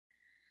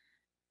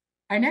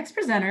Our next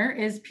presenter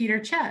is Peter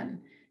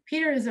Chen.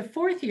 Peter is a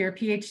fourth year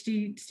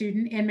PhD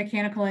student in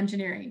mechanical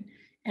engineering.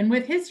 And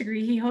with his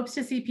degree, he hopes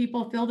to see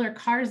people fill their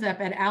cars up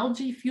at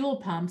algae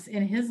fuel pumps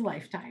in his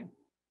lifetime.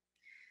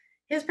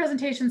 His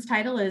presentation's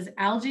title is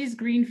Algae's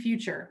Green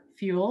Future,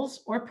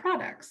 Fuels or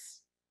Products.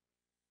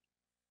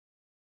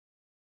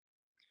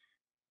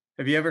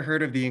 Have you ever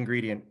heard of the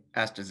ingredient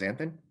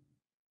astaxanthin?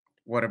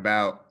 What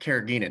about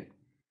carrageenan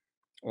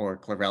or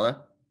chlorella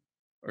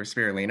or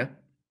spirulina?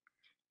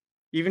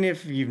 Even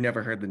if you've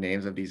never heard the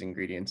names of these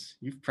ingredients,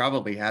 you've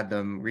probably had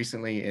them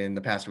recently in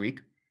the past week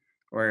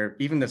or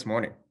even this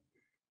morning.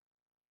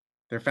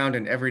 They're found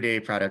in everyday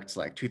products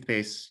like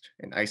toothpaste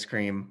and ice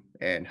cream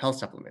and health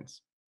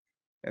supplements.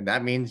 And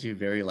that means you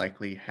very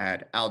likely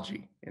had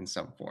algae in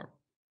some form.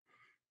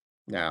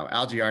 Now,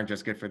 algae aren't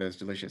just good for those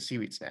delicious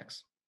seaweed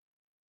snacks.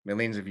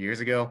 Millions of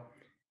years ago,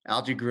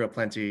 algae grew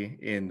aplenty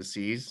in the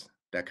seas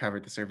that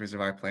covered the surface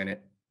of our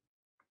planet.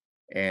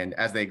 And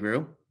as they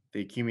grew, they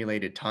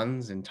accumulated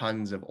tons and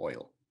tons of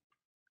oil.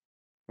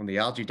 When the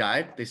algae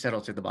died, they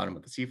settled to the bottom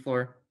of the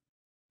seafloor,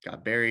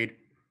 got buried,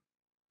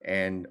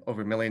 and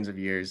over millions of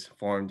years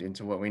formed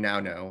into what we now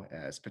know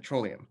as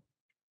petroleum.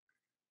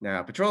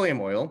 Now,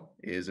 petroleum oil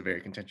is a very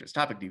contentious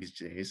topic these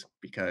days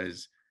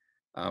because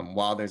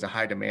while there's a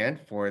high demand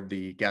for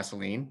the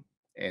gasoline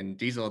and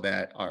diesel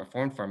that are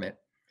formed from it,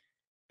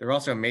 they're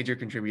also a major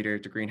contributor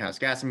to greenhouse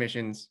gas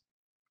emissions,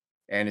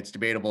 and it's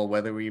debatable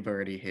whether we've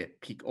already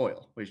hit peak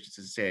oil, which is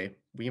to say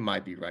we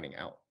might be running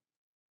out.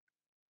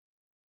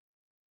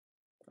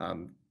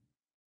 Um,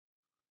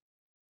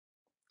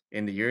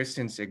 in the years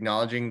since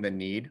acknowledging the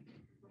need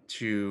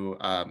to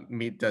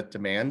meet the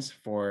demands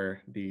for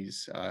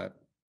these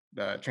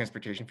the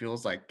transportation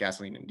fuels like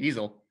gasoline and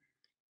diesel,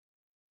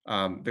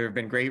 there have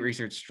been great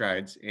research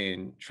strides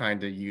in trying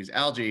to use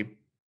algae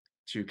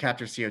to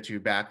capture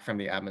CO2 back from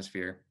the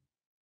atmosphere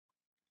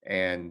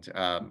and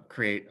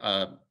create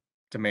a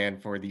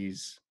demand for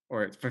these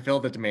or fulfill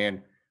the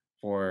demand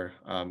for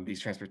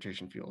these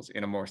transportation fuels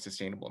in a more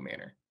sustainable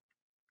manner.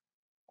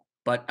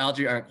 But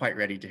algae aren't quite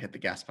ready to hit the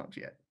gas pumps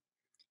yet.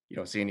 You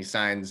don't see any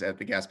signs at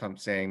the gas pump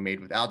saying made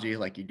with algae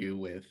like you do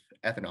with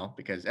ethanol,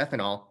 because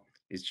ethanol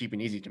is cheap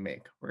and easy to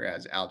make,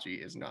 whereas algae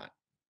is not.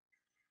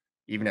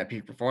 Even at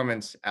peak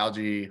performance,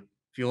 algae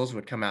fuels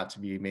would come out to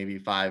be maybe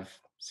five,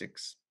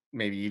 six,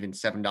 maybe even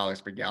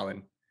 $7 per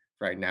gallon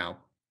right now.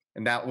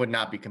 And that would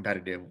not be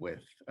competitive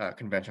with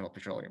conventional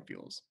petroleum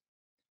fuels.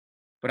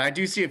 But I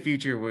do see a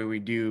future where we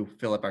do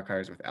fill up our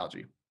cars with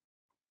algae.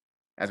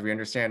 As we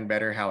understand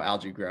better how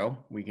algae grow,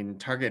 we can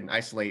target and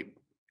isolate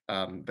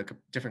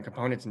different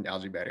components in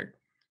algae better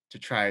to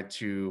try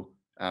to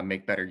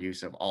make better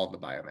use of all the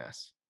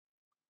biomass.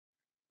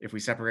 If we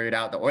separate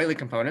out the oily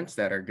components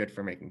that are good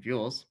for making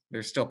fuels,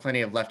 there's still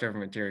plenty of leftover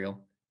material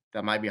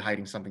that might be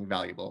hiding something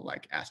valuable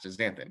like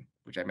astaxanthin,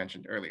 which I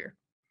mentioned earlier.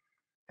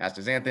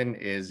 Astaxanthin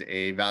is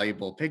a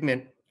valuable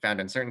pigment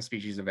found in certain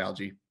species of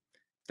algae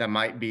that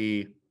might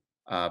be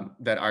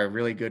that are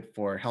really good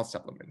for health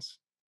supplements.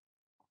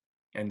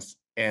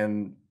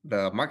 And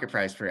the market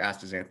price for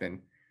astaxanthin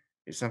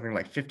is something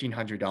like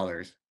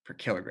 $1,500 per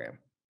kilogram.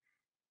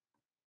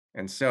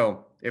 And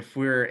so, if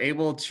we're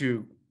able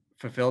to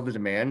fulfill the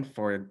demand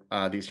for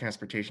these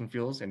transportation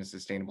fuels in a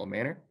sustainable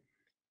manner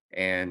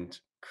and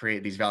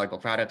create these valuable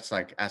products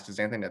like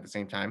astaxanthin at the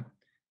same time,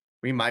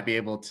 we might be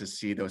able to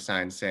see those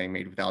signs saying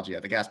made with algae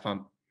at the gas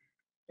pump,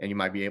 and you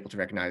might be able to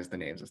recognize the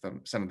names of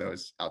some of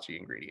those algae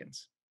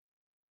ingredients.